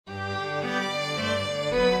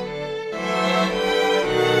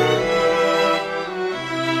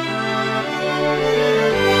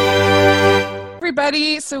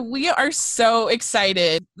everybody. So we are so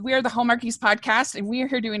excited. We are the Hallmarkies podcast, and we are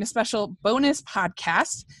here doing a special bonus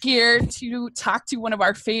podcast here to talk to one of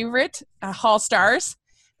our favorite Hall stars,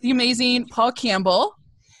 the amazing Paul Campbell.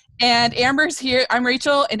 And Amber's here. I'm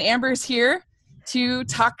Rachel, and Amber's here to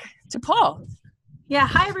talk to Paul. Yeah,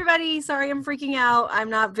 hi everybody. Sorry I'm freaking out. I'm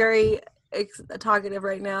not very talkative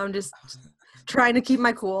right now. I'm just trying to keep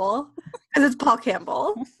my cool because it's Paul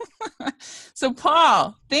Campbell. So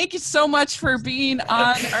Paul, thank you so much for being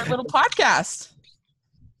on our little podcast.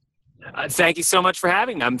 Thank you so much for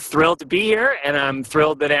having me. I'm thrilled to be here, and I'm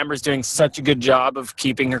thrilled that Amber's doing such a good job of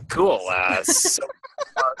keeping her cool. So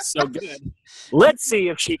good. Let's see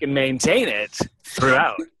if she can maintain it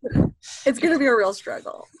throughout. It's going to be a real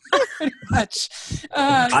struggle. Pretty much.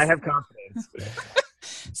 I have confidence.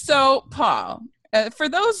 So, Paul, for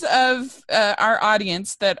those of our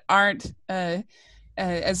audience that aren't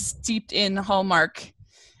as steeped in Hallmark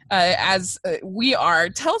as we are,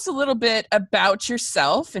 tell us a little bit about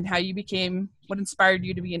yourself and how you became, what inspired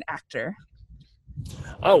you to be an actor.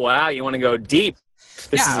 Oh, wow. You want to go deep?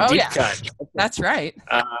 This is a deep cut. That's right.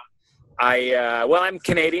 I'm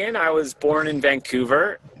Canadian. I was born in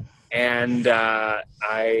Vancouver. And what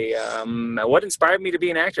inspired me to be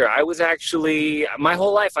an actor? I was actually, my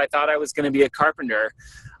whole life, I thought I was going to be a carpenter.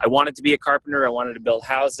 I wanted to be a carpenter. I wanted to build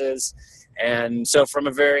houses. And so from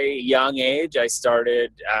a very young age, I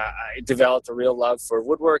developed a real love for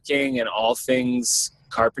woodworking and all things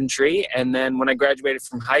carpentry. And then when I graduated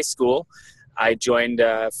from high school, I joined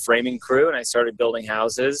a framing crew and I started building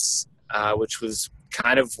houses, which was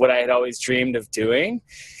kind of what I had always dreamed of doing.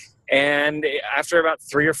 And after about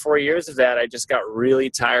 3 or 4 years of that, I just got really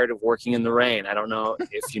tired of working in the rain. I don't know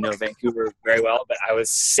if you know Vancouver very well, but I was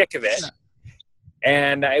sick of it.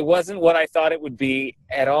 And it wasn't what I thought it would be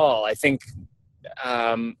at all. I think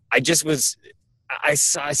I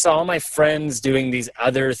saw all my friends doing these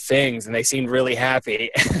other things, and they seemed really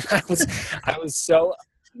happy. I was so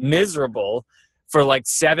miserable for like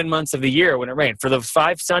 7 months of the year when it rained. For the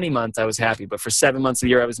 5 sunny months, I was happy, but for 7 months of the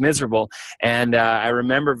year, I was miserable. And I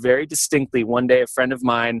remember very distinctly one day, a friend of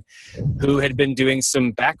mine who had been doing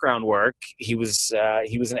some background work, he was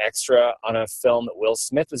an extra on a film that Will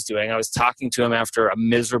Smith was doing. I was talking to him after a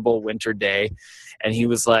miserable winter day, and he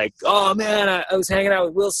was like, "Oh man, I was hanging out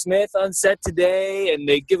with Will Smith on set today, and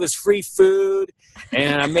they give us free food,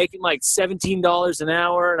 and I'm making like $17 an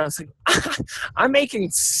hour." And I was like, "I'm making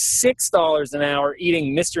 $6 an hour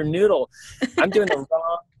eating Mr. Noodle. I'm doing the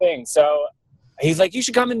wrong thing." So he's like, "You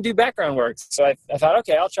should come and do background work." So I thought,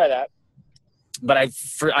 okay, I'll try that. But I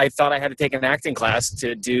thought I had to take an acting class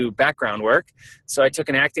to do background work. So I took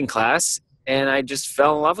an acting class, and I just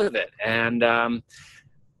fell in love with it. And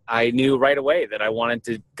I knew right away that I wanted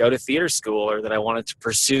to go to theater school, or that I wanted to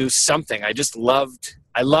pursue something. I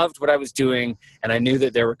loved what I was doing, and I knew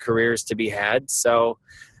that there were careers to be had. So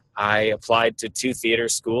I applied to 2 theater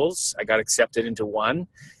schools. I got accepted into one.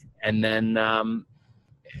 And then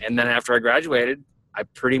after I graduated, I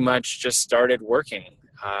pretty much just started working.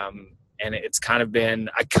 And it's kind of been,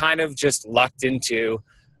 I kind of just lucked into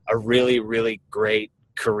a really, really great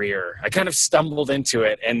career. I kind of stumbled into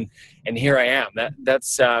it, and here I am.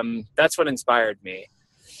 That's what inspired me.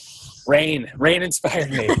 Rain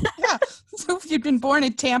inspired me. Yeah. So if you'd been born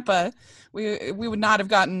in Tampa, we would not have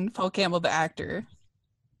gotten Paul Campbell the actor.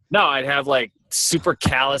 No, I'd have like super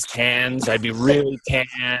calloused hands. I'd be really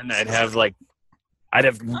tan. I'd have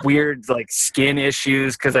weird like skin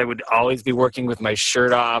issues because I would always be working with my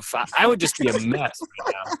shirt off. I would just be a mess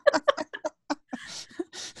right now.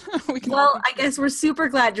 Well, I guess we're super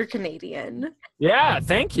glad you're Canadian. Yeah,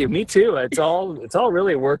 thank you. Me too. It's all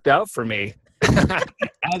really worked out for me.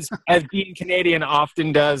 as being Canadian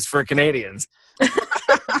often does for Canadians.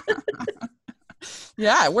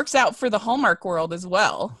 Yeah, it works out for the Hallmark world as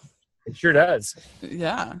well. It sure does.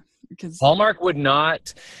 Yeah, because Hallmark would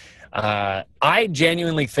not. I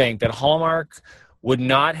genuinely think that Hallmark would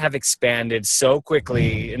not have expanded so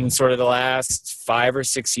quickly in sort of the last 5 or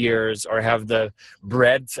 6 years, or have the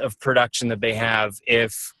breadth of production that they have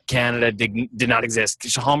if Canada did not exist.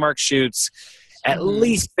 Because Hallmark shoots at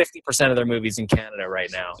least 50% of their movies in Canada right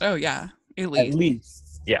now. Oh yeah, at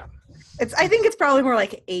least. Yeah. I think it's probably more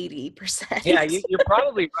like 80%. Yeah, you're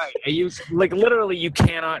probably right. Literally, you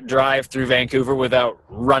cannot drive through Vancouver without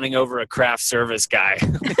running over a craft service guy.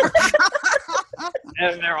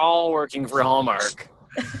 And they're all working for Hallmark.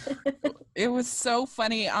 It was so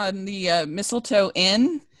funny on the Mistletoe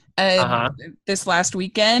Inn this last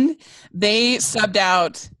weekend. They subbed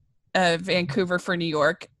out Vancouver for New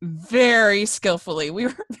York very skillfully. We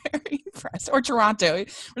were very impressed. Or Toronto. We're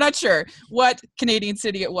not sure what Canadian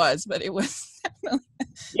city it was, but it was definitely.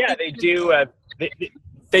 Yeah, they do.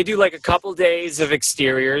 They do like a couple days of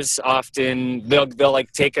exteriors. Often they'll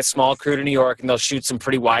like take a small crew to New York and they'll shoot some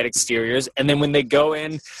pretty wide exteriors. And then when they go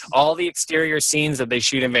in, all the exterior scenes that they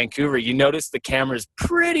shoot in Vancouver, you notice the camera's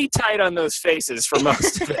pretty tight on those faces for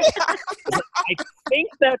most of it. I think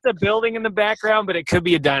that's a building in the background, but it could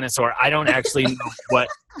be a dinosaur. I don't actually know what.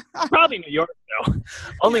 Probably New York though.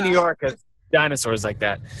 Only New York has dinosaurs like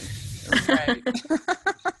that. Right.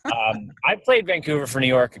 I've played Vancouver for New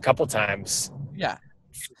York a couple times. Yeah.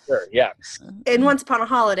 Sure, yeah. And Once Upon a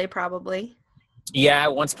Holiday, probably. Yeah,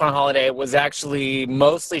 Once Upon a Holiday was actually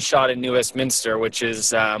mostly shot in New Westminster, which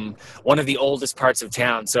is one of the oldest parts of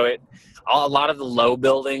town. So a lot of the low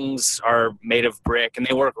buildings are made of brick, and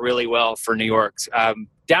they work really well for New York.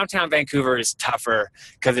 Downtown Vancouver is tougher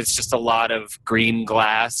because it's just a lot of green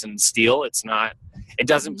glass and steel. It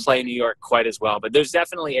doesn't play New York quite as well, but there's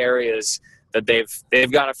definitely areas that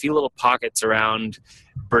they've got a few little pockets around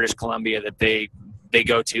British Columbia that they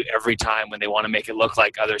go to every time when they want to make it look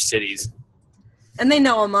like other cities. And they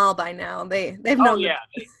know them all by now. They've known. Oh yeah,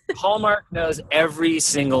 Hallmark knows every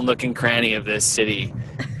single nook and cranny of this city.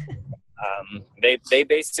 They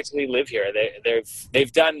basically live here.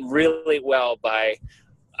 They've done really well by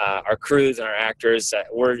our crews and our actors.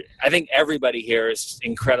 I think everybody here is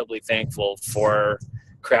incredibly thankful for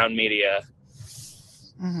Crown Media.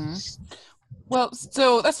 Mm-hmm. Well,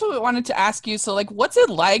 so that's what we wanted to ask you. So, like, what's it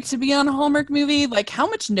like to be on a Hallmark movie? Like, how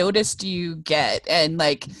much notice do you get? And,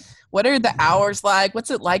 like, what are the hours like? What's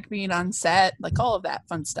it like being on set? Like, all of that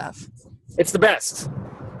fun stuff. It's the best.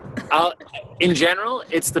 In general,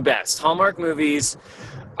 it's the best. Hallmark movies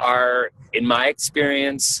are, in my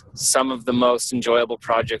experience, some of the most enjoyable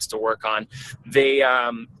projects to work on. They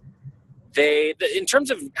in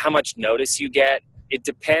terms of how much notice you get, it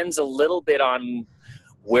depends a little bit on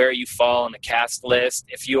where you fall on the cast list.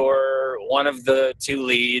 If you're one of the two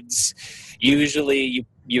leads, usually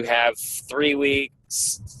you have 3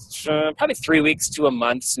 weeks, probably 3 weeks to a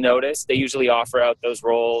month's notice. They usually offer out those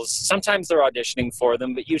roles. Sometimes they're auditioning for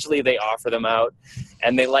them, but usually they offer them out,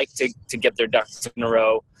 and they like to get their ducks in a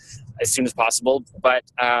row as soon as possible. But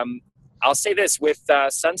I'll say this, with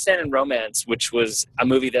Sunset and Romance, which was a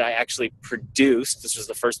movie that I actually produced. This was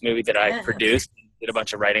the first movie that I produced, did a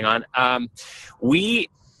bunch of writing on. We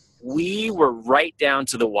were right down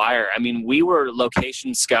to the wire. I mean, we were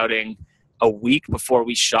location scouting a week before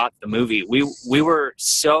we shot the movie. We were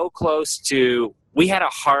so close to. We had a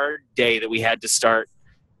hard day that we had to start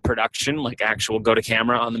production, like actual go to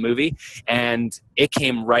camera on the movie, and it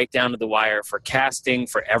came right down to the wire for casting,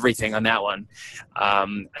 for everything on that one. I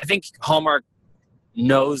think Hallmark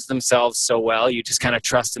knows themselves so well. You just kind of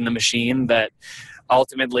trust in the machine that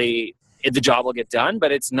ultimately the job will get done,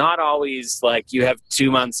 but it's not always like you have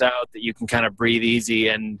 2 months out that you can kind of breathe easy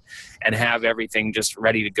and have everything just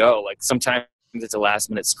ready to go. Like sometimes it's a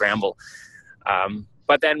last minute scramble.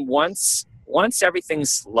 But then once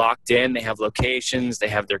everything's locked in, they have locations, they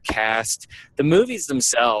have their cast, the movies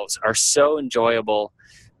themselves are so enjoyable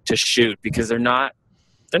to shoot because they're not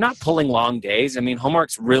pulling long days. I mean,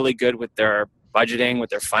 Hallmark's really good with their budgeting,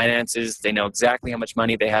 with their finances. They know exactly how much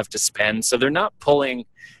money they have to spend. So they're not pulling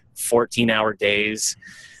 14-hour days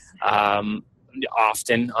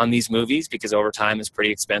often on these movies because overtime is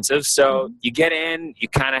pretty expensive. So you get in, you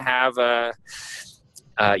kind of have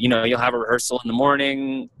you'll have a rehearsal in the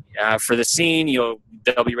morning for the scene.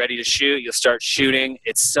 They'll be ready to shoot. You'll start shooting.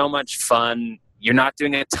 It's so much fun. You're not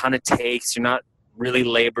doing a ton of takes. You're not really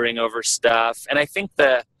laboring over stuff. And I think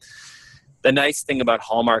the nice thing about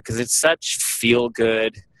Hallmark is it's such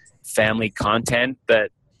feel-good family content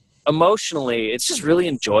that emotionally it's just really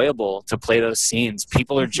enjoyable to play those scenes.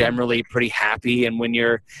 People are generally pretty happy, and when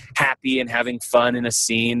you're happy and having fun in a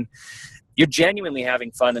scene, you're genuinely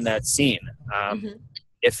having fun in that scene.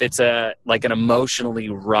 If it's an emotionally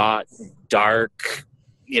wrought, dark,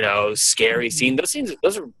 scary scene,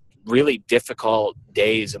 those are really difficult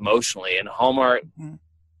days emotionally. And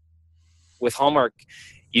with Hallmark,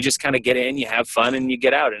 you just kind of get in, you have fun, and you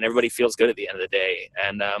get out, and everybody feels good at the end of the day.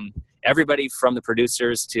 And everybody from the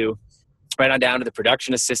producers to right on down to the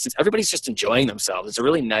production assistants, everybody's just enjoying themselves. It's a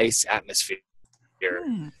really nice atmosphere.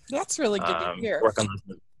 That's really good to hear. Work on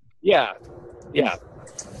those. Yeah.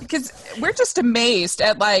 Because we're just amazed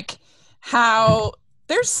at how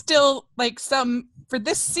there's still some for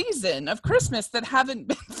this season of Christmas that haven't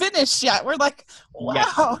been finished yet. We're like, wow.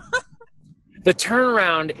 Yeah. The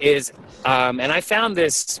turnaround is, and I found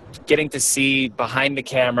this getting to see behind the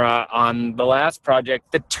camera on the last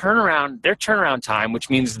project, their turnaround time, which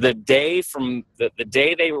means the day from the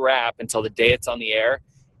day they wrap until the day it's on the air,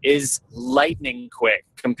 is lightning quick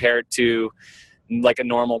compared to a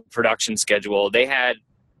normal production schedule. They had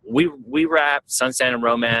we wrapped Sunset and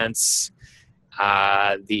Romance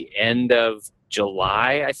the end of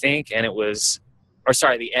July, I think, and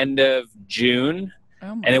the end of June,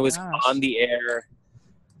 and it was on the air.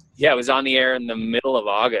 Yeah, it was on the air in the middle of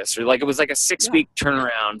August, or it was like a 6-week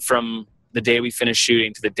turnaround from the day we finished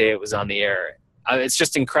shooting to the day it was on the air. It's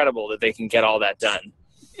just incredible that they can get all that done.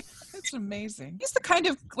 It's amazing. It's the kind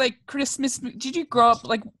of Christmas. Did you grow up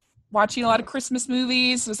watching a lot of Christmas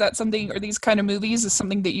movies? Was that something, or these kind of movies is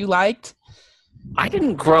something that you liked? I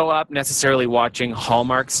didn't grow up necessarily watching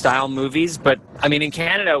Hallmark style movies, but I mean, in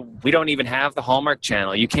Canada, we don't even have the Hallmark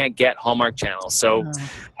channel. You can't get Hallmark channels. So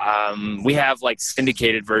we have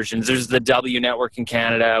syndicated versions. There's the W Network in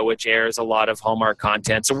Canada, which airs a lot of Hallmark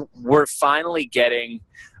content. So we're finally getting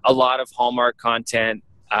a lot of Hallmark content,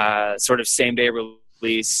 sort of same day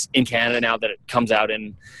release in Canada now that it comes out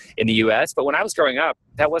in the US. But when I was growing up,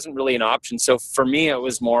 that wasn't really an option. So for me, it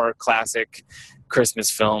was more classic Christmas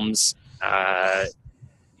films.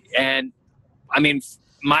 And I mean,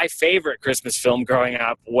 my favorite Christmas film growing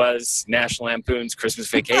up was National Lampoon's Christmas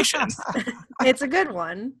Vacation. It's a good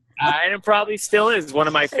one. And it probably still is one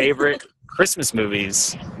of my favorite Christmas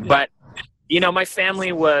movies. But, my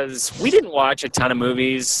family we didn't watch a ton of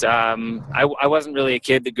movies. I wasn't really a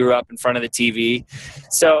kid that grew up in front of the TV.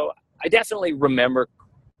 So I definitely remember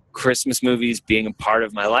Christmas movies being a part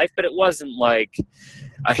of my life, but it wasn't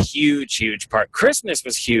a huge part. Christmas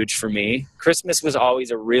was huge for me. Christmas was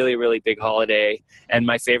always a really, really big holiday and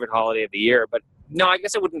my favorite holiday of the year. But no, I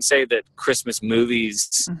guess I wouldn't say that Christmas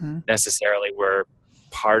movies necessarily were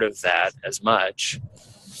part of that as much.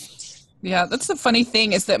 Yeah, that's the funny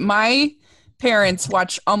thing is that my parents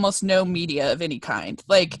watch almost no media of any kind.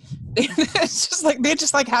 It's just they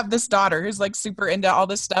just have this daughter who's super into all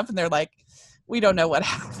this stuff, and they're like, we don't know what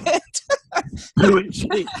happened.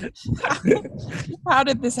 How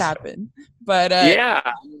did this happen? But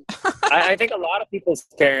I think a lot of people's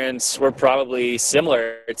parents were probably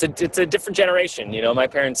similar. It's a different generation. My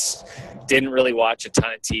parents didn't really watch a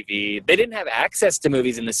ton of TV. They didn't have access to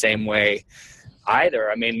movies in the same way either.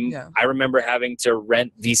 I mean, I remember having to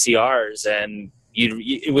rent VCRs, and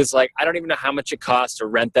it was I don't even know how much it cost to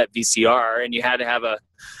rent that VCR, and you had to have a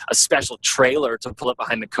special trailer to pull it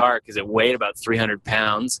behind the car because it weighed about 300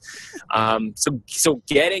 pounds. So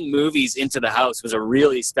getting movies into the house was a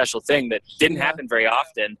really special thing that didn't happen very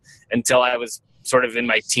often until I was sort of in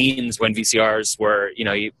my teens, when VCRs were,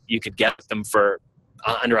 you could get them for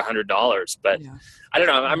under $100. But I don't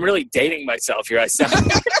know. I'm really dating myself here. I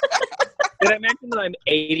sound. Did I mention that I'm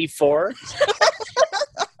 84?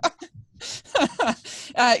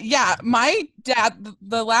 My dad,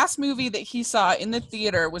 the last movie that he saw in the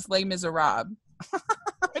theater was Les Miserables.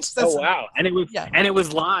 Oh wow! And it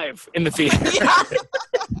was live in the theater.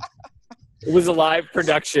 It was a live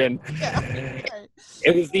production. Yeah.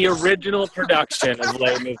 It was the original production of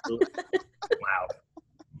Les Miserables. Wow.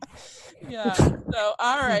 Yeah. So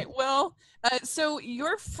all right. Well, so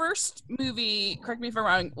your first movie, correct me if I'm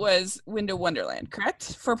wrong, was Winter Wonderland,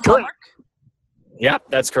 correct? For Hallmark? Yeah,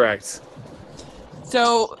 that's correct.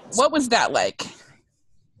 So what was that like?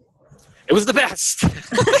 It was the best.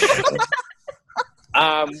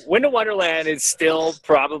 Winter Wonderland is still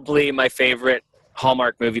probably my favorite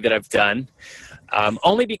Hallmark movie that I've done.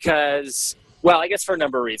 Only because, well, I guess for a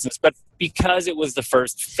number of reasons, but because it was the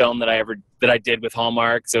first film that I did with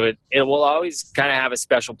Hallmark, so it will always kind of have a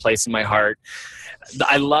special place in my heart.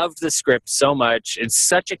 I loved the script so much. It's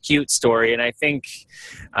such a cute story, and I think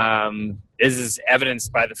this is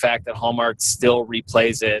evidenced by the fact that Hallmark still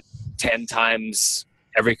replays it 10 times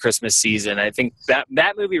every Christmas season. I think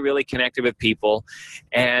that movie really connected with people.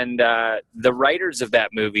 And the writers of that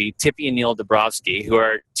movie, Tippi and Neil Dabrowski, who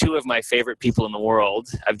are two of my favorite people in the world.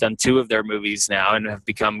 I've done 2 of their movies now and have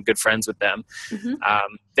become good friends with them. Mm-hmm.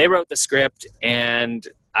 They wrote the script, and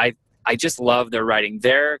I just love their writing.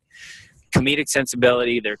 Their comedic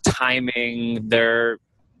sensibility, their timing, their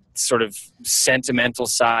sort of sentimental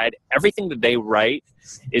side, everything that they write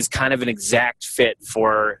is kind of an exact fit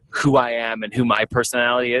for who I am and who my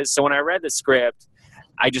personality is. So when I read the script,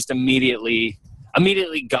 I just immediately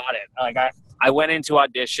got it. Like I went into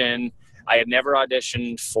audition. I had never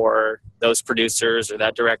auditioned for those producers or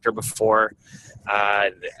that director before.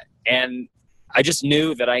 And I just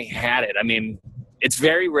knew that I had it. I mean, it's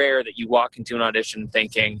very rare that you walk into an audition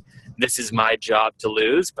thinking, this is my job to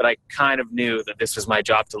lose, but I kind of knew that this was my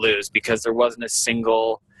job to lose because there wasn't a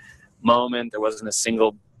single moment, there wasn't a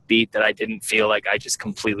single beat that I didn't feel like I just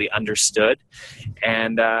completely understood.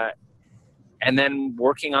 And then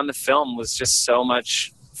working on the film was just so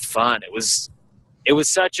much fun. It was it was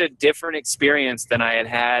such a different experience than I had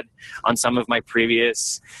had on some of my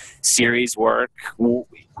previous series work.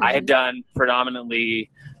 I had done predominantly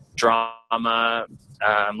drama,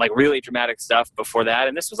 like really dramatic stuff before that,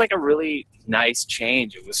 and this was like a really nice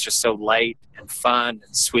change. It was just so light and fun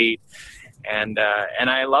and sweet, and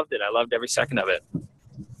I loved it. I loved every second of it.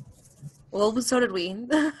 Well, so did we.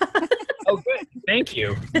 Oh, good. Thank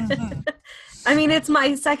you. I mean, it's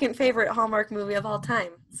my second favorite Hallmark movie of all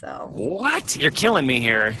time. So What? You're killing me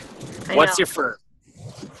here. I What's know. your first?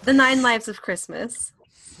 The 9 Lives of Christmas.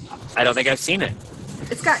 I don't think I've seen it.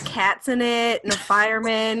 It's got cats in it and a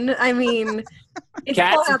fireman. I mean, it's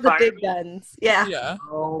Cats all and out the big Uh-huh. guns. Yeah. Yeah.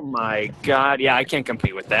 Oh my God. Yeah, I can't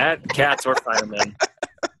compete with that. Cats or firemen.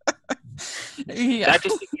 Yeah. That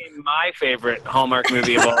just became my favorite Hallmark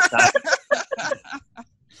movie of all time.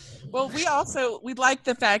 Well, we like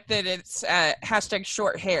the fact that it's hashtag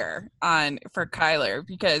short hair for Kyler,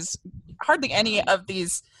 because hardly any of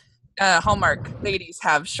these Hallmark ladies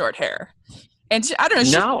have short hair. And I don't know,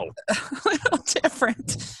 she's No. a little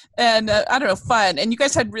different and I don't know, fun. And you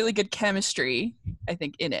guys had really good chemistry, I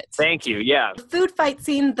think, in it. Thank you. Yeah. The food fight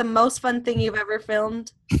scene, the most fun thing you've ever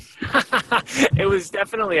filmed. It was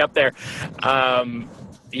definitely up there.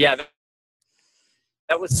 Yeah.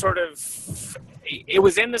 That was sort of, it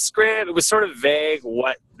was in the script. It was sort of vague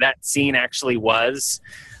what that scene actually was,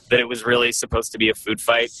 that it was really supposed to be a food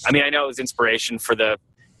fight. I mean, I know it was inspiration for the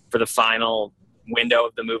final window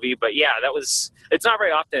of the movie, but yeah, it's not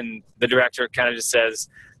very often the director kind of just says,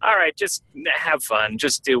 all right, just have fun.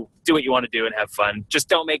 Just do what you want to do and have fun. Just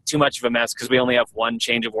don't make too much of a mess because we only have one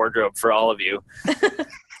change of wardrobe for all of you.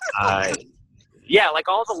 Yeah, like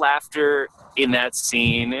all the laughter in that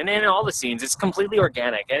scene and in all the scenes, it's completely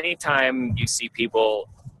organic. Anytime you see people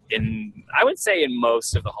I would say in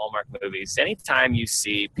most of the Hallmark movies, anytime you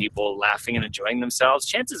see people laughing and enjoying themselves,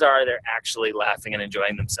 chances are they're actually laughing and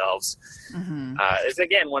enjoying themselves. Mm-hmm. It's,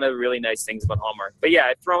 again, one of the really nice things about Hallmark. But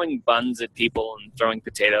yeah, throwing buns at people and throwing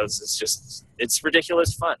potatoes is just, it's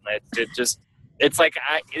ridiculous fun.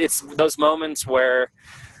 It's those moments where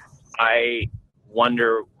I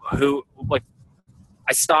wonder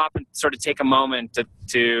I stop and sort of take a moment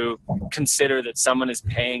to consider that someone is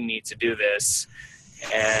paying me to do this.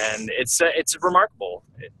 And it's remarkable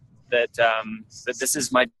that this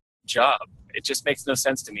is my job. It just makes no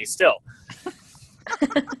sense to me still.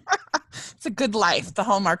 It's a good life, the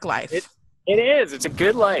Hallmark life. It is. It's a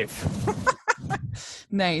good life.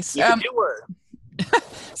 Nice. You can do work.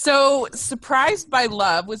 So, Surprised by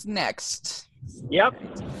Love was next. Yep.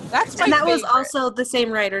 That's my And that was favorite. also the same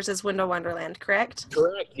writers as Window Wonderland, correct?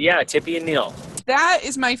 Correct. Yeah, Tippy and Neil. That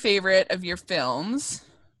is my favorite of your films.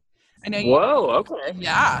 I know you. Whoa, okay.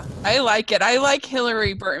 Yeah, I like it. I like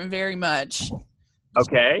Hillary Burton very much,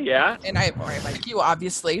 Okay, yeah. and I like you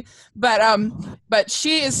obviously, but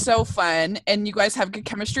she is so fun, and you guys have good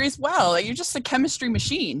chemistry as well. Like, you're just a chemistry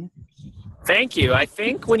machine. Thank you. I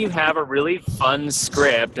think when you have a really fun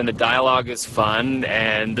script and the dialogue is fun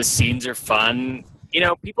and the scenes are fun,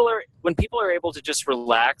 when people are able to just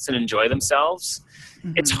relax and enjoy themselves,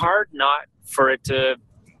 it's hard not for it to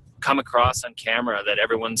come across on camera that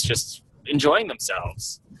everyone's just enjoying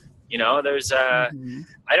themselves. There's I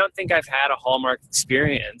don't think I've had a Hallmark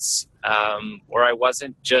experience where I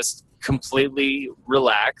wasn't just completely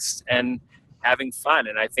relaxed and having fun.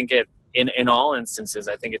 And I think in all instances,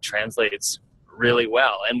 I think it translates really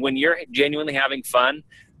well. And when you're genuinely having fun,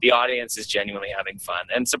 the audience is genuinely having fun.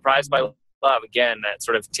 And Surprised by Love, again, that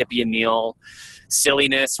sort of Tippy and Neil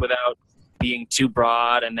silliness without being too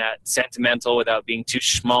broad and that sentimental without being too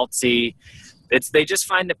schmaltzy. They just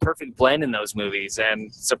find the perfect blend in those movies.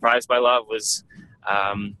 And Surprised by Love was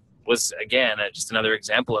again, just another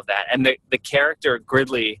example of that. And the character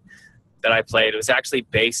Gridley that I played was actually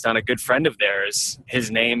based on a good friend of theirs. His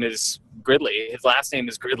name is Gridley. His last name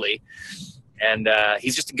is Gridley. And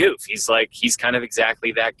he's just a goof. He's kind of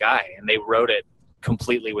exactly that guy. And they wrote it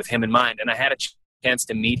completely with him in mind. And I had a chance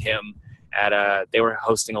to meet him they were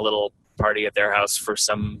hosting a little party at their house for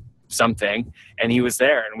something. And he was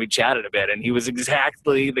there and we chatted a bit. And he was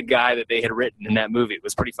exactly the guy that they had written in that movie. It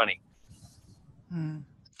was pretty funny.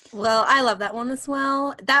 Well, I love that one as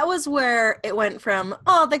well. That was where it went from,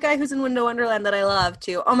 oh, the guy who's in Window Wonderland that I love,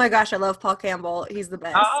 to, oh my gosh, I love Paul Campbell. He's the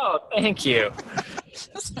best. Oh, thank you.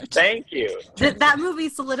 Thank you. That movie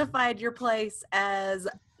solidified your place as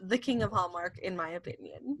the king of Hallmark, in my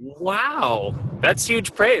opinion. Wow. That's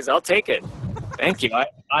huge praise. I'll take it. Thank you.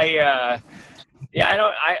 I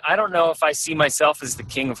don't know if I see myself as the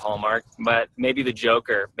king of Hallmark, but maybe the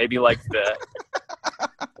Joker, maybe like a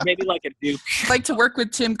Duke. I'd like to work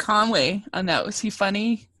with Tim Conway on that. Was he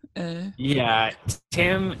funny? Yeah,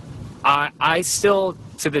 Tim I still,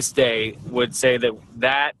 to this day, would say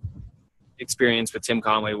that experience with Tim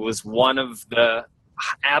Conway was one of the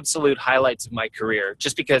absolute highlights of my career,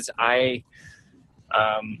 just because I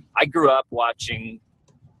grew up watching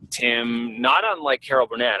Tim, not unlike Carol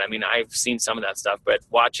Burnett. I mean, I've seen some of that stuff, but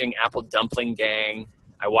watching Apple Dumpling Gang,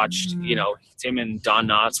 I watched, Tim and Don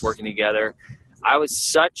Knotts working together. I was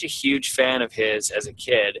such a huge fan of his as a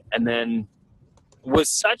kid, and then was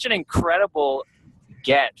such an incredible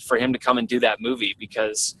get for him to come and do that movie,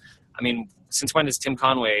 because, I mean, since when does Tim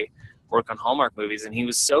Conway work on Hallmark movies? And he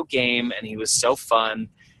was so game, and he was so fun,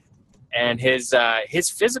 and his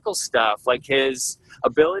physical stuff, like his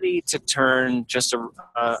ability to turn just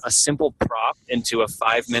a simple prop into a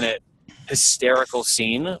 5-minute hysterical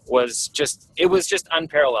scene was just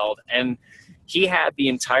unparalleled. And he had the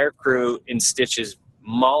entire crew in stitches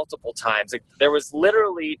multiple times. Like, there was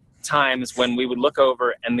literally times when we would look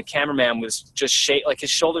over and the cameraman was just like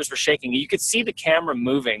his shoulders were shaking. You could see the camera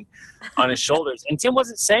moving on his shoulders, and Tim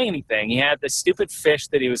wasn't saying anything. He had this stupid fish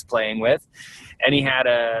that he was playing with, and he had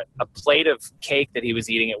a plate of cake that he was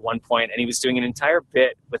eating at one point, and he was doing an entire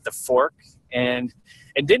bit with the fork, and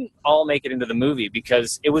it didn't all make it into the movie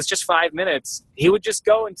because it was just 5 minutes. He would just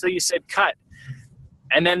go until you said cut,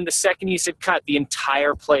 and then the second you said cut, the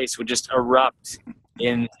entire place would just erupt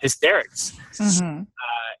in hysterics. Mm-hmm.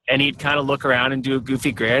 And he'd kind of look around and do a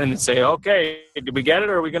goofy grin and say, okay, did we get it,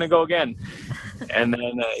 or are we going to go again? And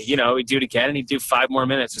then, he'd do it again, and he'd do 5 more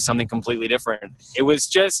minutes with something completely different. It was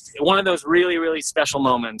just one of those really, really special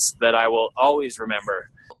moments that I will always remember.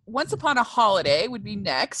 Once Upon a Holiday would be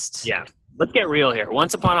next. Yeah. Let's get real here.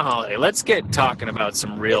 Once Upon a Holiday. Let's get talking about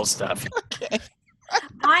some real stuff. Okay.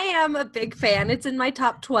 I am a big fan. It's in my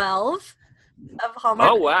top 12 of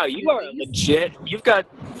Hallmark. Oh, wow. You are legit. You've got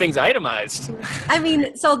things itemized. I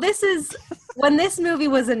mean, so this is when this movie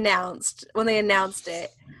was announced, when they announced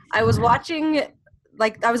it, I was watching,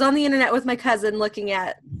 I was on the internet with my cousin looking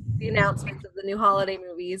at the announcements of the new holiday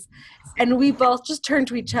movies, and we both just turned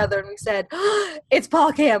to each other and we said, oh, it's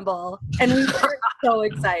Paul Campbell. And we were so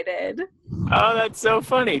excited. Oh, that's so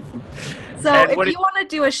funny. So if you want to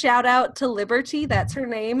do a shout out to Liberty, that's her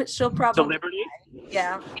name. She'll probably. To Liberty?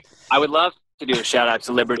 Yeah. I would love to do a shout out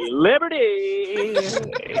to Liberty. Liberty!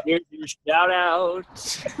 Here's your shout out.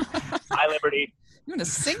 Hi, Liberty. You're doing a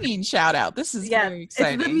singing shout out. This is very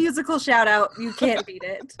exciting. It's the musical shout out. You can't beat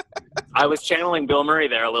it. I was channeling Bill Murray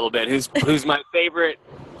there a little bit, who's my favorite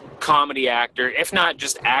comedy actor, if not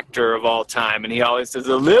just actor of all time, and he always says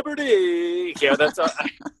the Liberty. That's all.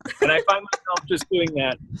 And I find myself just doing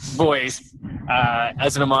that voice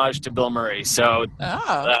as an homage to Bill Murray. So,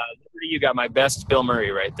 Liberty, you got my best Bill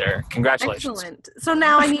Murray right there. Congratulations. Excellent. So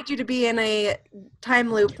now I need you to be in a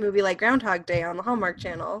time loop movie like Groundhog Day on the Hallmark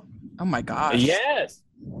Channel. Oh my gosh. Yes.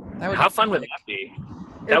 How fun would that be?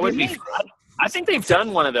 That would be fun. I think they've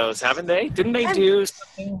done one of those, haven't they? Didn't they do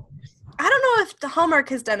something? I don't know if the Hallmark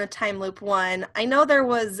has done a time loop one. I know there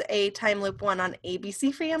was a time loop one on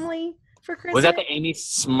ABC Family for Christmas. Was that the Amy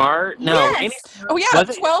Smart? No. Yes. Oh yeah,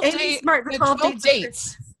 12 Smart, the 12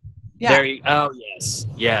 dates. Yeah. Yes.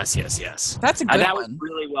 That's a good that one. Was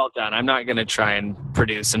really well done. I'm not going to try and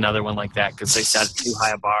produce another one like that because they set too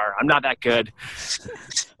high a bar. I'm not that good.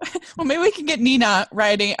 Well, maybe we can get Nina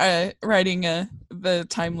writing the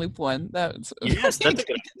time loop one. Yes, that's a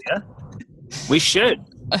good idea. We should.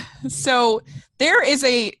 So there is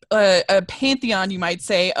a pantheon, you might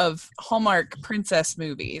say, of Hallmark princess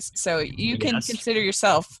movies. So you can consider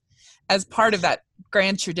yourself as part of that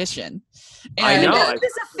grand tradition. And I know. Does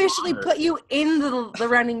this officially put you in the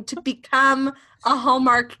running to become a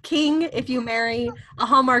Hallmark king if you marry a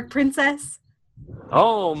Hallmark princess?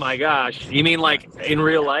 Oh my gosh! You mean like in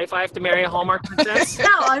real life, I have to marry a Hallmark princess? No,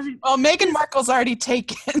 well, Meghan Markle's already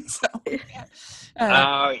taken. So yeah.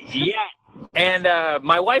 And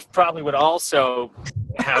my wife probably would also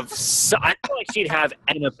have. I feel like she'd have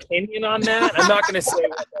an opinion on that. I'm not going to say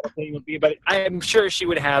what that opinion would be, but I'm sure she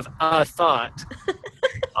would have a thought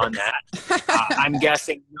on that. I'm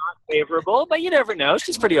guessing not favorable, but you never know.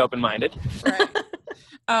 She's pretty open-minded. Right.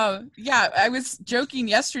 Yeah, I was joking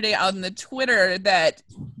yesterday on the Twitter that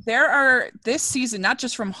there are this season, not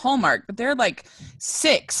just from Hallmark, but there are like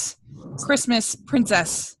 6 Christmas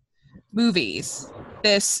princess movies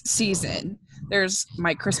this season. There's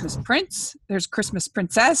My Christmas Prince, there's Christmas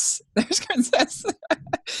Princess, there's Princess.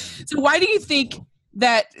 So why do you think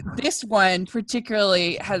that this one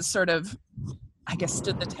particularly has sort of, I guess,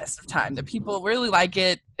 stood the test of time, that people really like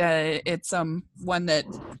it? It's one that,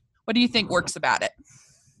 what do you think works about it?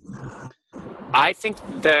 I think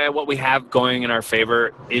that what we have going in our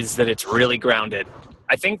favor is that it's really grounded.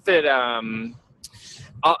 I think that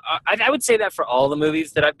I would say that for all the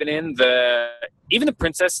movies that I've been in, even the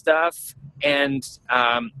princess stuff and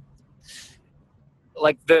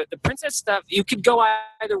like the princess stuff, you could go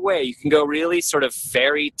either way. You can go really sort of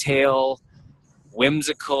fairy tale,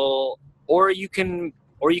 whimsical, or you can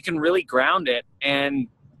really ground it. And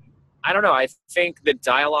I don't know, I think the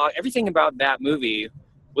dialogue, everything about that movie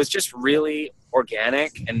was just really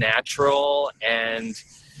organic and natural and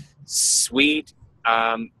sweet,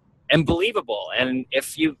 and believable. And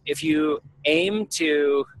if you aim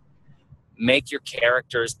to make your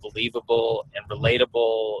characters believable and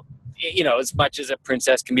relatable, as much as a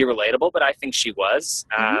princess can be relatable, but I think she was.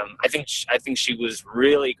 I think she was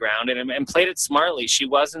really grounded and played it smartly. She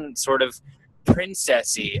wasn't sort of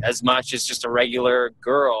princessy as much as just a regular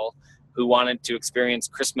girl who wanted to experience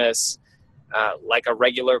Christmas like a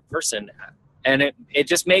regular person. And it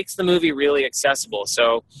just makes the movie really accessible.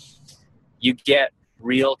 So you get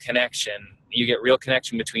real connection. You get real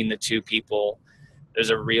connection between the two people. There's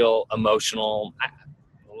a real emotional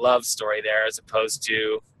love story there, as opposed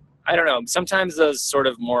to, I don't know, sometimes those sort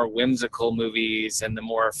of more whimsical movies and the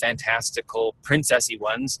more fantastical princessy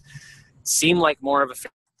ones seem like more of a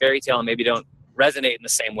fairy tale and maybe don't resonate in the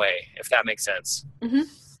same way, if that makes sense. Mm-hmm.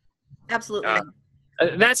 Absolutely.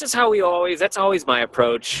 That's always my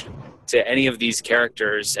approach to any of these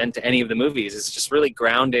characters and to any of the movies. It's just really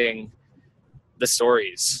grounding the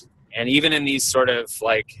stories. And even in these sort of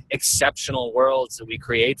like exceptional worlds that we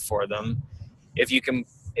create for them, if you can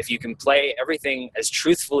play everything as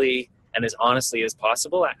truthfully and as honestly as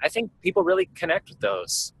possible, I think people really connect with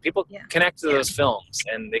those. People connect to those films,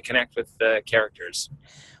 and they connect with the characters.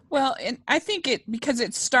 Well, and I think because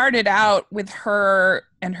it started out with her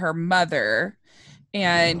and her mother,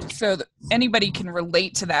 and so anybody can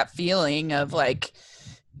relate to that feeling of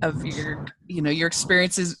your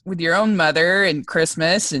experiences with your own mother and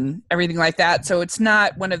Christmas and everything like that. So it's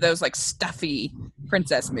not one of those like stuffy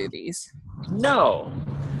princess movies. No,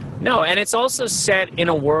 and it's also set in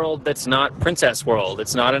a world that's not princess world.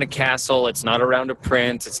 It's not in a castle. It's not around a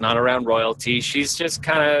prince. It's not around royalty. She's just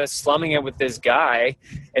kind of slumming it with this guy,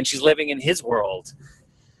 and she's living in his world.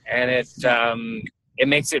 And it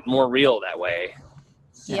makes it more real that way.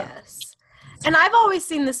 Yes. And I've always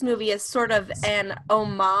seen this movie as sort of an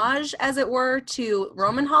homage, as it were, to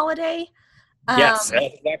Roman Holiday. Yes,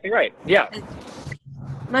 that's exactly right. Yeah.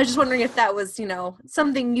 And I was just wondering if that was,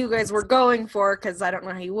 something you guys were going for, because I don't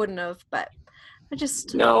know how you wouldn't have, but I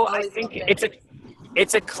just... No, I think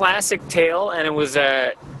it's a classic tale, and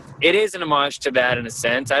it is an homage to that in a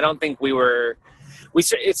sense. I don't think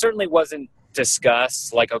it certainly wasn't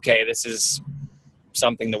discussed like, okay, this is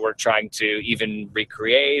something that we're trying to even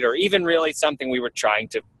recreate, or even really something we were trying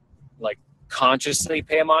to like consciously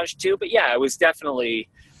pay homage to. But yeah, it was definitely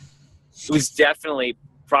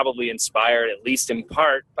probably inspired, at least in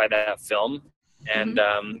part, by that film. And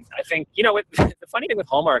I think, the funny thing with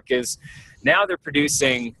Hallmark is now they're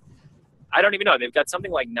producing, I don't even know, they've got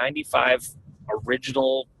something like 95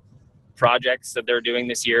 original projects that they're doing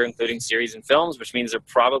this year, including series and films, which means they're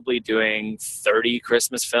probably doing 30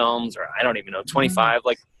 Christmas films, or I don't even know, 25.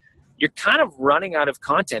 Like, you're kind of running out of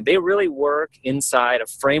content. They really work inside a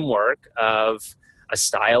framework of a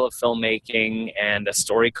style of filmmaking and a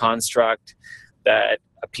story construct that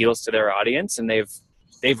appeals to their audience, and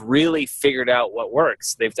they've really figured out what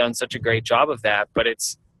works. They've done such a great job of that, but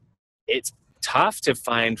it's tough to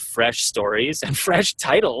find fresh stories and fresh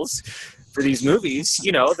titles for these movies,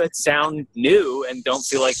 that sound new and don't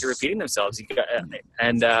feel like you're repeating themselves.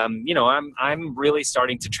 I'm really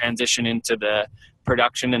starting to transition into the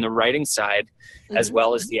production and the writing side, as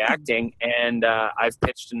well as the acting. And I've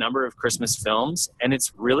pitched a number of Christmas films, and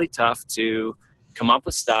it's really tough to come up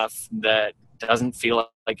with stuff that doesn't feel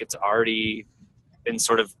like it's already been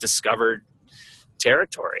sort of discovered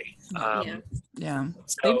territory.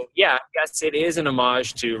 So yes, it is an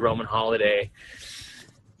homage to Roman Holiday.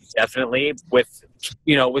 Definitely, with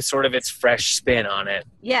sort of its fresh spin on it.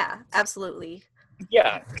 Yeah, absolutely.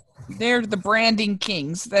 Yeah. They're the branding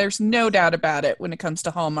kings. There's no doubt about it when it comes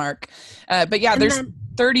to Hallmark. But yeah, there's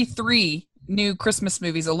 33 new Christmas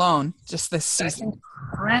movies alone just this season.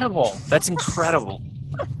 That's incredible.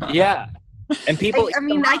 Yeah. And people...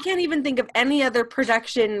 I can't even think of any other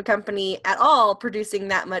production company at all producing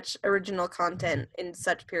that much original content in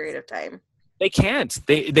such a period of time. They can't.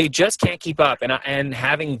 They just can't keep up. And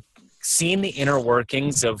having seen the inner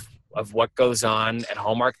workings of what goes on at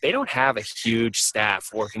Hallmark, they don't have a huge staff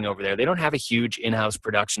working over there. They don't have a huge in-house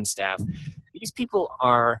production staff. These people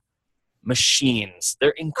are machines.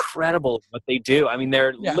 They're incredible at what they do. I mean,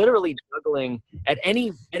 they're literally juggling at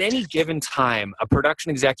any given time. A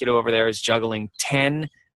production executive over there is juggling 10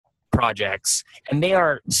 projects, and they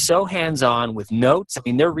are so hands-on with notes. I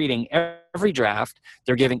mean, they're reading every draft.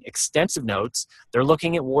 They're giving extensive notes. They're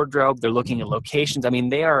looking at wardrobe. They're looking at locations. I mean,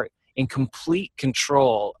 they are in complete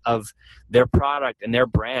control of their product and their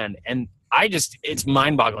brand. And it's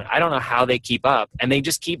mind-boggling. I don't know how they keep up, and they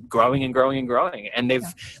just keep growing and growing and growing. And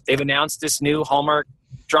they've announced this new Hallmark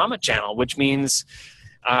drama channel, which means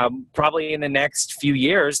probably in the next few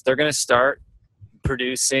years they're going to start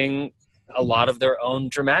producing a lot of their own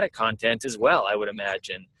dramatic content as well, I would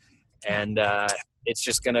imagine. And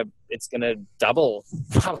it's gonna double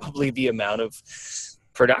probably the amount of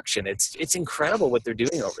production. It's incredible what they're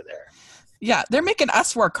doing over there. Yeah, they're making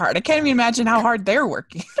us work hard. I can't even imagine how hard they're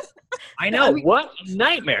working. I know. What a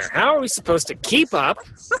nightmare. How are we supposed to keep up?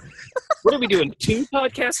 What are we doing? 2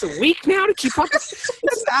 podcasts a week now to keep up?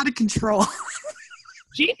 It's out of control.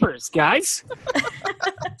 Jeepers, guys.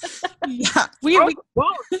 Yeah.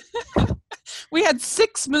 We had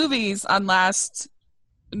 6 movies on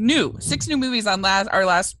six new movies on our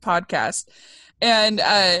last podcast. And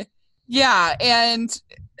and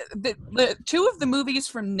the 2 of the movies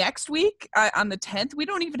from next week on the 10th, we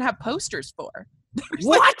don't even have posters for.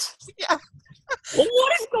 What? Yeah. Well,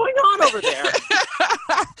 what is going on over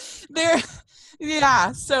there?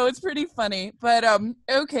 Yeah, so it's pretty funny. But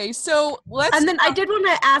okay, so let's. And then I did want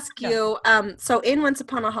to ask you. So in Once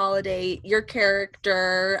Upon a Holiday, your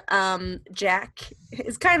character Jack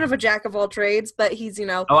is kind of a jack of all trades, but he's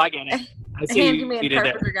Oh, I get it. I see handyman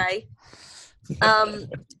carpenter guy.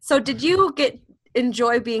 So did you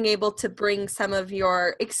enjoy being able to bring some of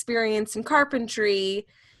your experience in carpentry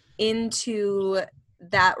into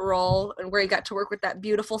that role, and where you got to work with that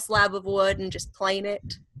beautiful slab of wood and just plane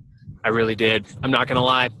it? I really did. I'm not going to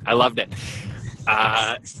lie. I loved it.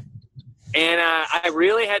 And I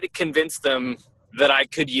really had to convince them that I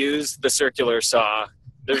could use the circular saw.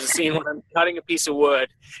 There's a scene where I'm cutting a piece of wood,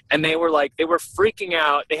 and they were freaking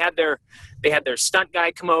out. They had their stunt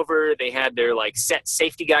guy come over. They had their set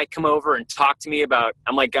safety guy come over and talk to me about,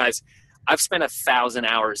 I'm like, guys, I've spent 1,000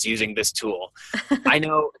 hours using this tool. I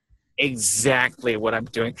know exactly what I'm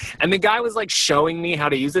doing. And the guy was showing me how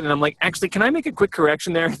to use it, and I'm like, actually, can I make a quick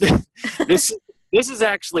correction there? This is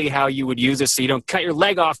actually how you would use this so you don't cut your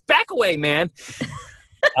leg off. Back away, man.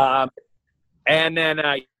 And then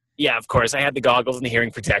of course I had the goggles and the hearing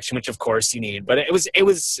protection, which of course you need. But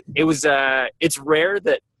it's rare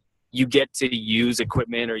that you get to use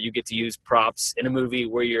equipment or you get to use props in a movie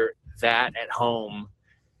where you're that at home.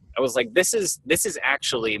 I was like, this is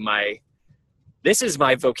actually my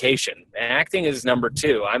vocation. Acting is number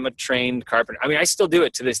 2. I'm a trained carpenter. I mean, I still do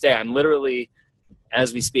it to this day. I'm literally,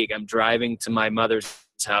 as we speak, I'm driving to my mother's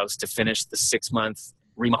house to finish the 6-month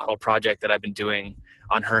remodel project that I've been doing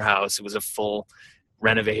on her house. It was a full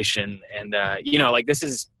renovation. And,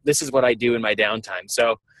 this is what I do in my downtime.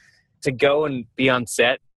 So to go and be on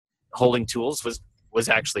set holding tools was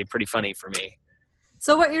actually pretty funny for me.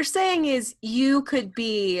 So what you're saying is you could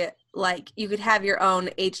be you could have your own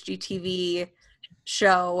HGTV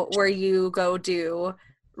show where you go do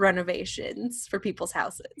renovations for people's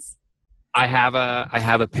houses. I have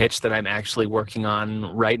a pitch that I'm actually working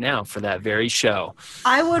on right now for that very show.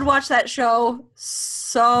 I would watch that show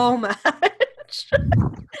so much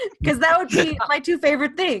because that would be my 2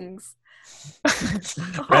 favorite things.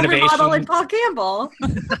 Home remodel and Paul Campbell.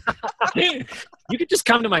 You could just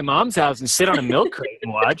come to my mom's house and sit on a milk crate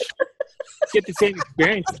and watch. Get the same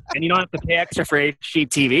experience, and you don't have to pay extra for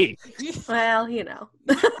HGTV. Well,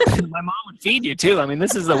 My mom would feed you too. I mean,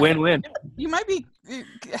 this is a win-win. You might be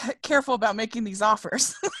careful about making these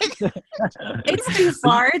offers. It's too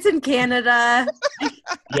far. It's in Canada.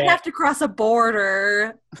 You have to cross a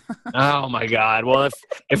border. Oh my God! Well,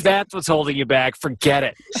 if that's what's holding you back, forget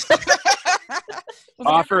it.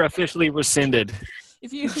 Offer officially rescinded.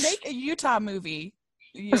 If you make a Utah movie,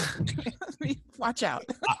 watch out.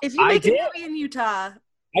 If you make a movie in Utah.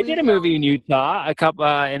 I did a movie in Utah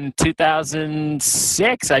in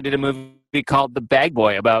 2006. I did a movie called The Bag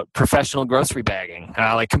Boy about professional grocery bagging,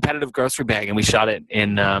 competitive grocery bagging. We shot it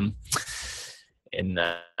in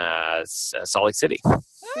Salt Lake City.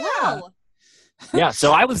 Wow. Yeah,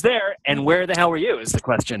 so I was there, and where the hell were you is the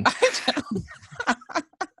question.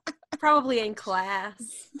 Probably in class.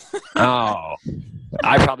 Oh,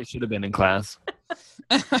 I probably should have been in class.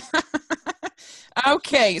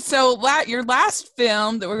 Okay, so your last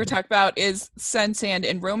film that we were talking about is Sun, Sand,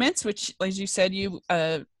 and Romance, which, as you said, you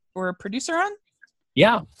were a producer on?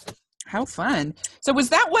 Yeah. How fun. So was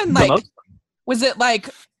that one was it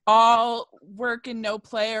all work and no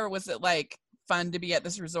play, or was it fun to be at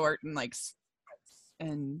this resort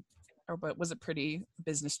but was it pretty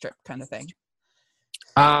business trip kind of thing?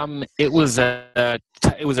 It was a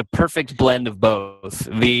perfect blend of both.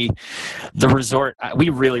 The resort, we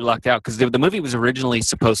really lucked out because the movie was originally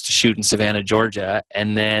supposed to shoot in Savannah, Georgia,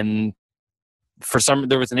 and then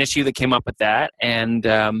there was an issue that came up with that, and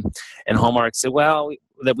Hallmark said, well,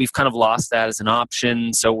 that we've kind of lost that as an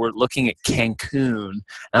option, so we're looking at Cancun. And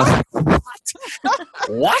I was like, what?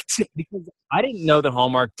 What? Because I didn't know that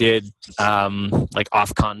Hallmark did like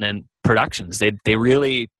off-continent productions. They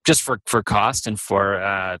really, just for cost and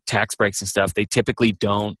for tax breaks and stuff, they typically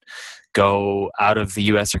don't go out of the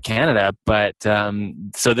US or Canada. But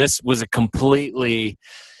so this was a completely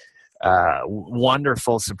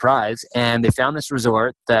wonderful surprise, and they found this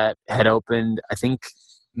resort that had opened, I think,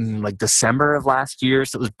 like December of last year,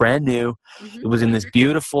 so it was brand new. It was in this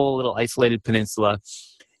beautiful little isolated peninsula,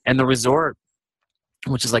 and the resort,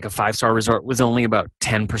 which is like a 5-star resort, was only about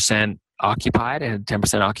 10% occupied and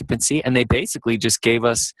 10% occupancy, and they basically just gave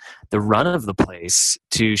us the run of the place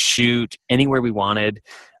to shoot anywhere we wanted.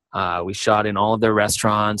 We shot in all of their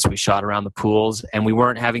restaurants, we shot around the pools, and we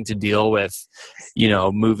weren't having to deal with,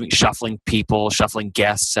 shuffling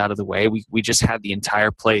guests out of the way. We just had the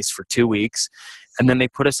entire place for 2 weeks, and then they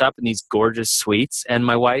put us up in these gorgeous suites, and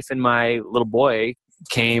my wife and my little boy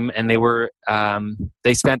came, and they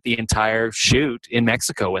spent the entire shoot in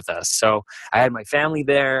Mexico with us. So I had my family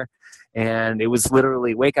there, and it was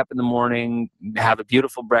literally wake up in the morning, have a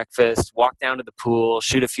beautiful breakfast, walk down to the pool,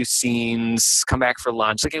 shoot a few scenes, come back for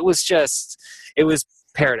lunch. Like, it was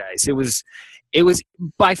paradise. It was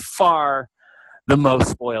by far the most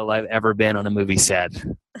spoiled I've ever been on a movie set.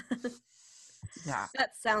 Yeah.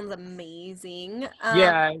 That sounds amazing.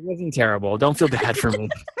 Yeah, it wasn't terrible. Don't feel bad for me.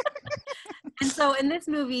 And so in this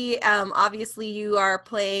movie, obviously you are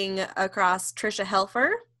playing across Tricia Helfer.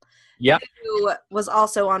 Yep. Who was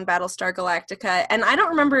also on Battlestar Galactica. And I don't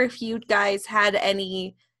remember if you guys had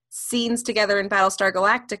any scenes together in Battlestar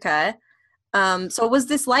Galactica. So was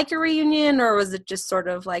this like a reunion, or was it just sort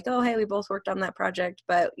of like, oh, hey, we both worked on that project,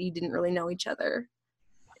 but you didn't really know each other?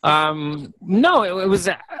 No,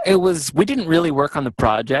 it was, we didn't really work on the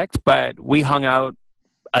project, but we hung out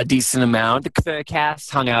a decent amount. The cast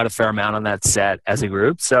hung out a fair amount on that set as a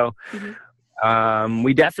group. So,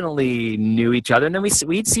 we definitely knew each other, and then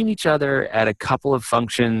we'd seen each other at a couple of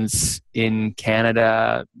functions in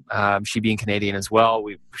Canada. She being Canadian as well,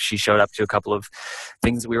 she showed up to a couple of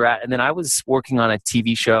things that we were at, and then I was working on a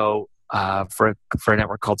TV show for a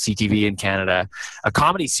network called CTV in Canada, a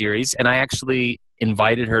comedy series, and I actually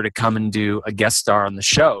invited her to come and do a guest star on the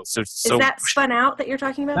show. So is that Spun Out that you're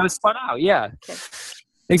talking about? That was Spun Out, yeah. Okay.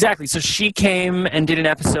 Exactly. So she came and did an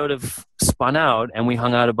episode of Spun Out, and we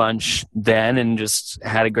hung out a bunch then and just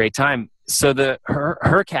had a great time. So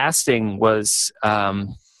her casting was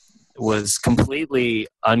completely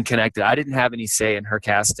unconnected. I didn't have any say in her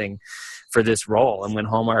casting for this role. And when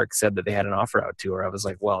Hallmark said that they had an offer out to her, I was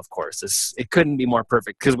like, well, of course, it couldn't be more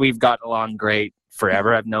perfect, because we've gotten along great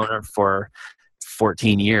forever. I've known her for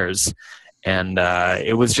 14 years. And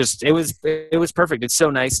it was perfect. It's so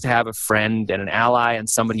nice to have a friend and an ally and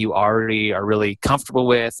somebody you already are really comfortable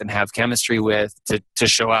with and have chemistry with to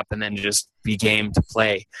show up and then just be game to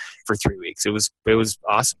play for 3 weeks. It was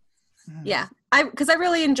awesome. Yeah, because I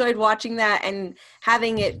really enjoyed watching that and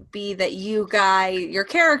having it be that your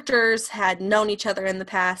characters had known each other in the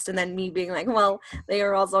past, and then me being like, well, they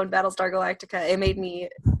are also in Battlestar Galactica. It made me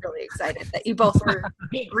really excited that you both were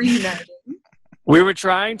reunited. We were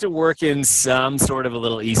trying to work in some sort of a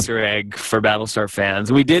little Easter egg for Battlestar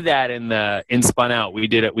fans. We did that in Spun Out. We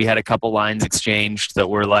did it. We had a couple lines exchanged that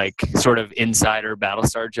were like sort of insider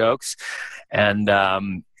Battlestar jokes, and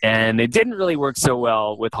it didn't really work so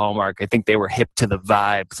well with Hallmark. I think they were hip to the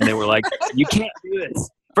vibes, and they were like, "You can't do this."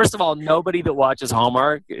 First of all, nobody that watches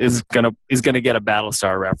Hallmark is gonna get a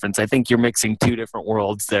Battlestar reference. I think you're mixing two different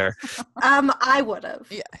worlds there. I would have.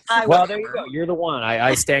 Yeah. Well, there you go. You're the one.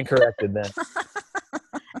 I stand corrected then.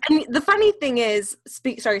 And the funny thing is,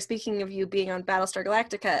 speaking of you being on Battlestar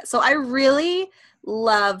Galactica, so I really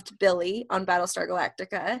loved Billy on Battlestar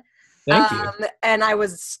Galactica. Thank you. And I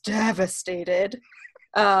was devastated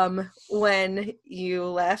when you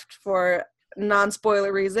left for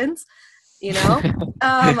non-spoiler reasons.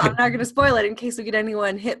 I'm not going to spoil it in case we get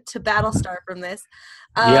anyone hip to Battlestar from this.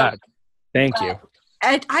 Yeah, thank you.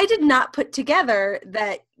 I did not put together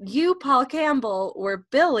that you, Paul Campbell, were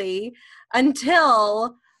Billy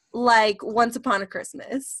until like Once Upon a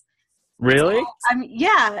Christmas. Really? So,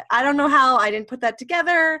 yeah, I don't know how I didn't put that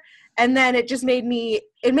together, and then it just made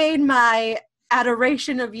my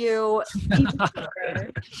adoration of you even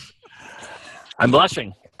greater. I'm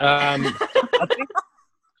blushing. I think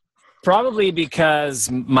probably because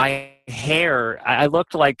my hair, I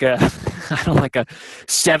looked like a I don't like a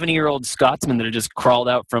 70-year-old Scotsman that had just crawled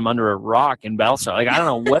out from under a rock in Battlestar. Like, I don't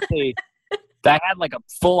know what that had like a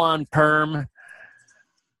full-on perm.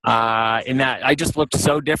 In that I just looked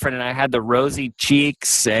so different, and I had the rosy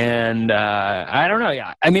cheeks, and I don't know.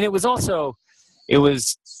 Yeah, I mean, it was it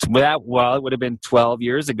would have been 12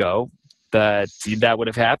 years ago that would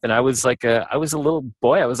have happened. I was a little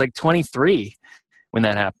boy. I was like 23 when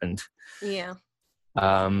that happened. Yeah.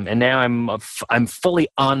 And now I'm fully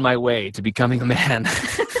on my way to becoming a man.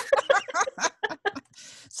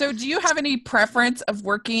 So do you have any preference of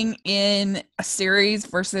working in a series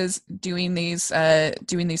versus doing these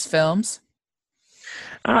films?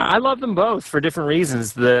 I love them both for different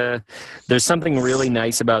reasons. There's something really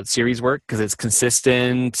nice about series work because it's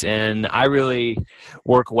consistent, and I really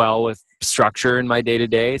work well with structure in my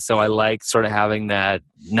day-to-day. So I like sort of having that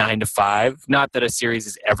 9 to 5. Not that a series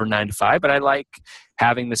is ever 9 to 5, but I like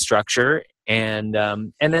having the structure. And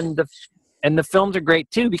then the films are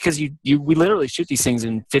great too because we literally shoot these things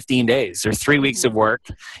in 15 days or 3 weeks of work.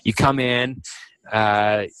 You come in.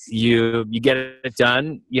 You get it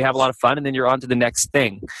done, you have a lot of fun, and then you're on to the next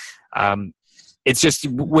thing. It's just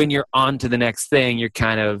when you're on to the next thing, you're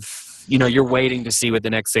kind of, you're waiting to see what the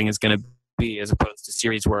next thing is going to be, as opposed to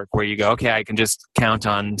series work where you go, okay, I can just count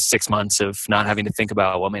on 6 months of not having to think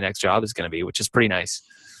about what my next job is going to be, which is pretty nice.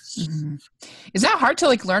 Mm-hmm. Is that hard to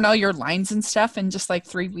like learn all your lines and stuff in just like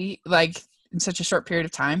 3 weeks, like in such a short period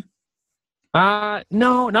of time?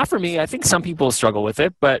 No, not for me. I think some people struggle with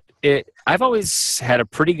it, but I've always had a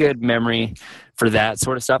pretty good memory for that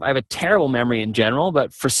sort of stuff. I have a terrible memory in general,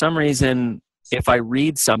 but for some reason, if I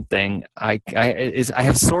read something, I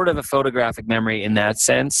have sort of a photographic memory in that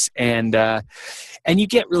sense, and you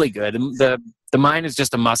get really good. The mind is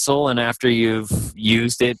just a muscle, and after you've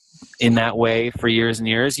used it in that way for years and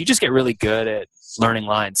years, you just get really good at learning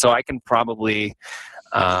lines. So I could probably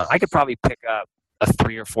pick up a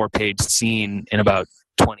 3 or 4 page scene in about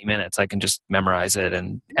 20 minutes. I can just memorize it.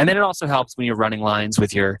 And then it also helps when you're running lines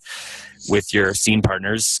with your scene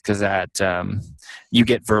partners, because that you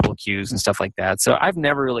get verbal cues and stuff like that. So I've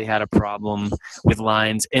never really had a problem with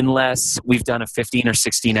lines unless we've done a 15 or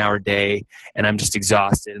 16 hour day and I'm just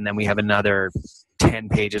exhausted. And then we have another 10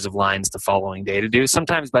 pages of lines the following day to do.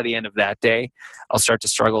 Sometimes by the end of that day, I'll start to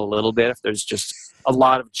struggle a little bit if there's just a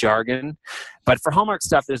lot of jargon. But for Hallmark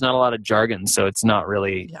stuff, there's not a lot of jargon, so it's not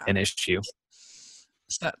really an issue.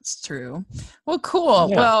 That's true. Well, cool.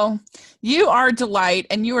 Yeah. Well, you are a delight,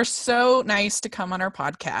 and you are so nice to come on our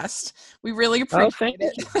podcast. We really appreciate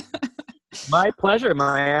it. My pleasure.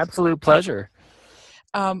 My absolute pleasure.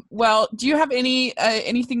 Well, do you have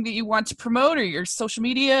anything that you want to promote, or your social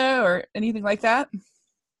media or anything like that?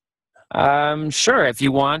 Sure. If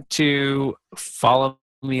you want to follow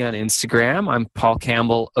me on Instagram, I'm Paul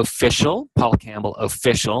Campbell Official. Paul Campbell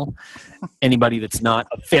Official. Anybody that's not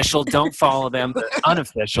official, don't follow them. They're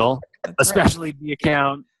unofficial, especially the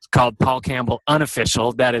account called Paul Campbell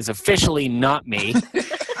Unofficial. That is officially not me.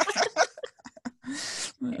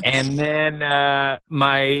 And then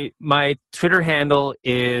my Twitter handle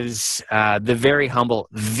is the very humble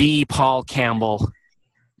the Paul Campbell.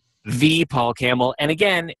 The Paul Campbell. And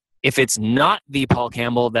again, if it's not the Paul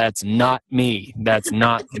Campbell, that's not me. That's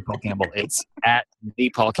not the Paul Campbell. It's at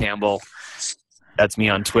the Paul Campbell. That's me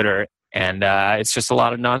on Twitter. And it's just a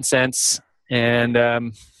lot of nonsense and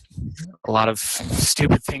a lot of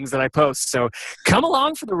stupid things that I post. So come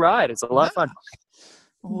along for the ride. It's a lot of fun.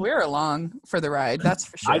 We're along for the ride. That's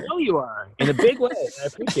for sure. I know you are, in a big way. I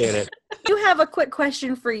appreciate it. I do have a quick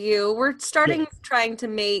question for you. We're trying to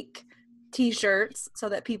make T-shirts so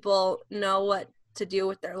that people know what to do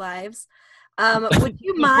with their lives. Would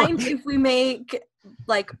you mind if we make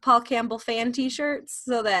like Paul Campbell fan T-shirts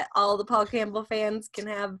so that all the Paul Campbell fans can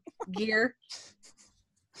have gear?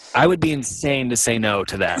 I would be insane to say no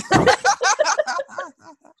to that.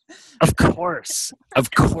 Of course.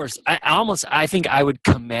 I think I would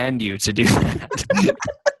command you to do that.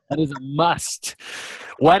 That is a must.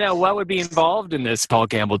 What would be involved in this Paul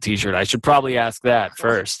Campbell T-shirt? I should probably ask that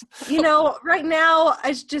first. Right now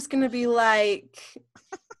it's just going to be like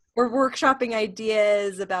we're workshopping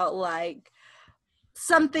ideas about like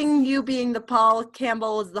something, you being the Paul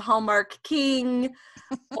Campbell is the Hallmark king,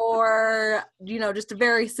 or just a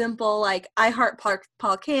very simple like I heart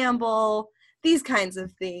Paul Campbell. These kinds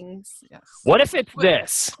of things. Yes. What if it's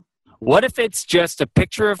this? What if it's just a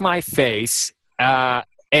picture of my face?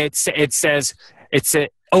 It says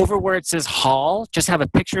over where it says Hall, just have a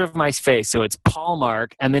picture of my face. So it's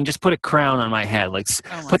Hallmark, and then just put a crown on my head. Like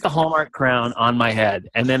put the Hallmark crown on my head,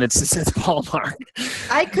 and then it says Hallmark.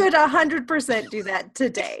 I could 100% do that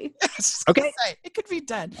today. Okay. It could be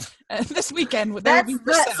done this weekend.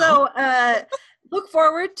 So look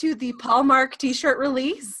forward to the Hallmark t-shirt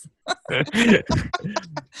release.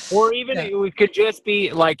 Or even it could just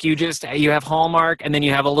be like you have Hallmark, and then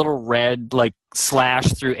you have a little red like slash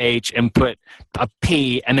through H and put a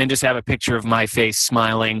P, and then just have a picture of my face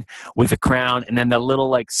smiling with a crown, and then the little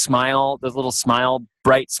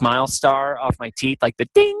bright smile star off my teeth, like the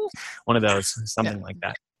ding, one of those, something like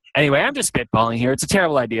that. Anyway, I'm just spitballing here. It's a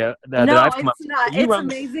terrible idea that I've come up with. No, it's not. It's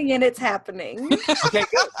amazing, and it's happening. Okay,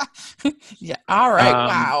 good. Yeah. All right.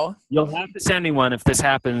 Wow. You'll have to send me one if this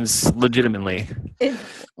happens legitimately.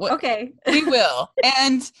 Okay. We will.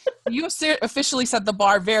 And you officially set the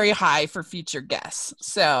bar very high for future guests.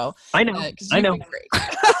 So I know. I know.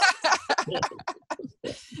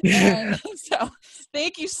 So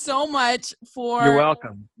thank you so much for You're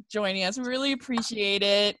welcome. Joining us. We really appreciate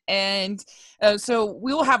it. And so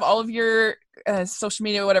we will have all of your social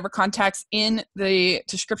media, whatever contacts in the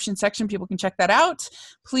description section. People can check that out.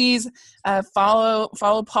 Please follow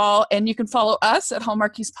Paul, and you can follow us at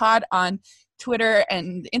Hallmarkies Pod on Twitter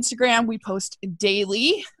and Instagram. We post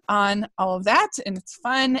daily on all of that, and it's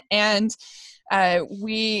fun. And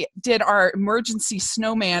we did our Emergency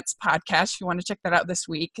Snowmance podcast. If you want to check that out this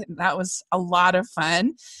week, that was a lot of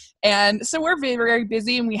fun. And so we're very, very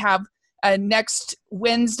busy, and we have next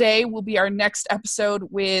Wednesday will be our next episode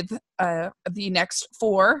with the next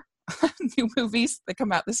 4 new movies that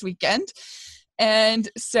come out this weekend. And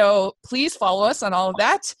so please follow us on all of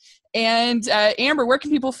that. And Amber, where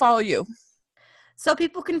can people follow you? So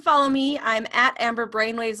people can follow me. I'm at Amber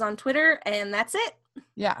Brainwaves on Twitter, and that's it.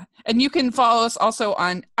 Yeah. And you can follow us also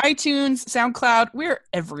on iTunes, SoundCloud. We're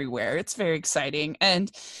everywhere. It's very exciting.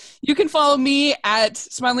 And you can follow me at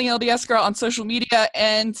Smiling LDS Girl on social media,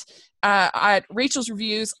 and at Rachel's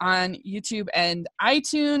Reviews on YouTube and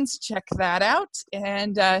iTunes. Check that out.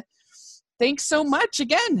 And thanks so much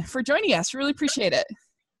again for joining us. Really appreciate it.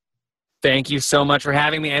 Thank you so much for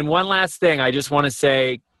having me. And one last thing, I just want to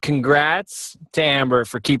say congrats to Amber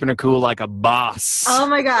for keeping her cool like a boss. Oh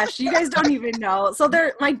my gosh, you guys don't even know. So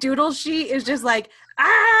my doodle sheet is just like,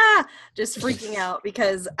 just freaking out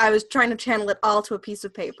because I was trying to channel it all to a piece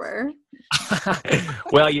of paper.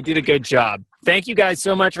 Well, you did a good job. Thank you guys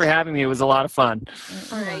so much for having me. It was a lot of fun.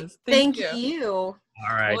 All right. Thank you. All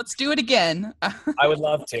right. Well, let's do it again. I would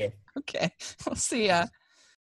love to. Okay. We'll see ya.